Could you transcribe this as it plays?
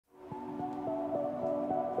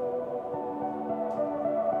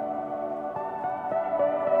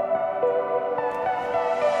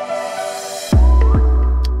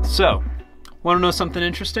So, want to know something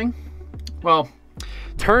interesting? Well,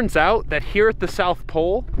 turns out that here at the South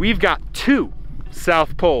Pole, we've got 2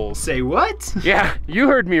 South Poles. Say what? Yeah, you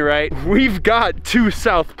heard me right. We've got 2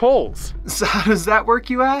 South Poles. So how does that work,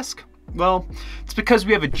 you ask? Well, it's because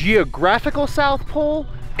we have a geographical South Pole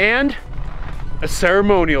and a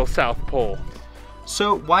ceremonial South Pole.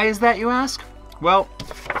 So why is that, you ask? Well,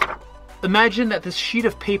 imagine that this sheet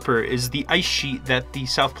of paper is the ice sheet that the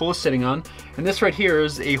South Pole is sitting on, and this right here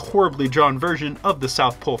is a horribly drawn version of the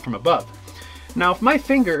South Pole from above. Now, if my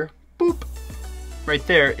finger, boop, right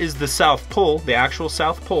there is the South Pole, the actual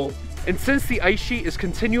South Pole, and since the ice sheet is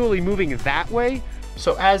continually moving that way,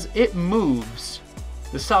 so as it moves,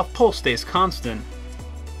 the South Pole stays constant,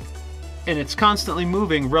 and it's constantly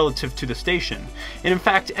moving relative to the station. And in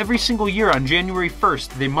fact, every single year on January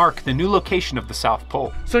 1st, they mark the new location of the South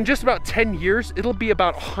Pole. So in just about 10 years, it'll be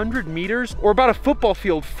about 100 meters or about a football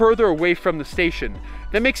field further away from the station.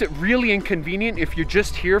 That makes it really inconvenient if you're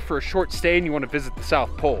just here for a short stay and you want to visit the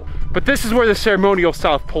South Pole. But this is where the ceremonial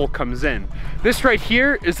South Pole comes in. This right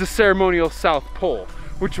here is the ceremonial South Pole,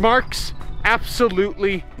 which marks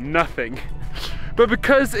absolutely nothing. But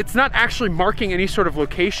because it's not actually marking any sort of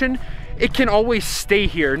location, it can always stay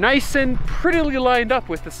here, nice and prettily lined up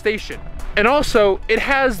with the station. And also, it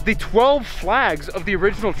has the 12 flags of the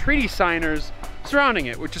original treaty signers surrounding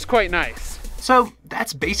it, which is quite nice. So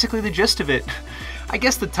that's basically the gist of it. I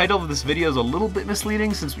guess the title of this video is a little bit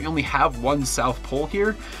misleading since we only have 1 South Pole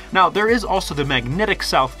here. Now, there is also the magnetic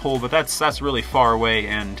South Pole, but that's really far away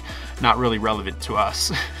and not really relevant to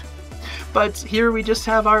us. But here we just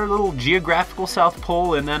have our little geographical South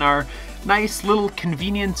Pole and then our nice little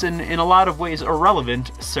convenient and in a lot of ways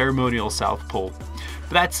irrelevant ceremonial South Pole.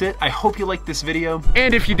 But that's it. I hope you liked this video.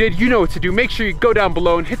 And if you did, you know what to do. Make sure you go down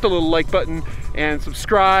below and hit the little like button and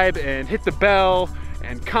subscribe and hit the bell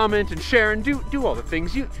and comment and share and do all the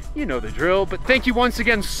things. You know the drill. But thank you once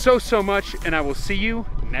again so much, and I will see you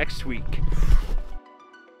next week.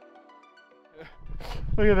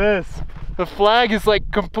 Look at this. The flag is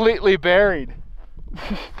like completely buried.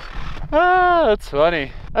 Ah, that's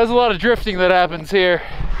funny. There's a lot of drifting that happens here.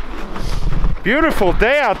 Beautiful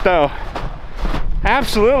day out though.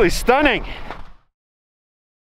 Absolutely stunning.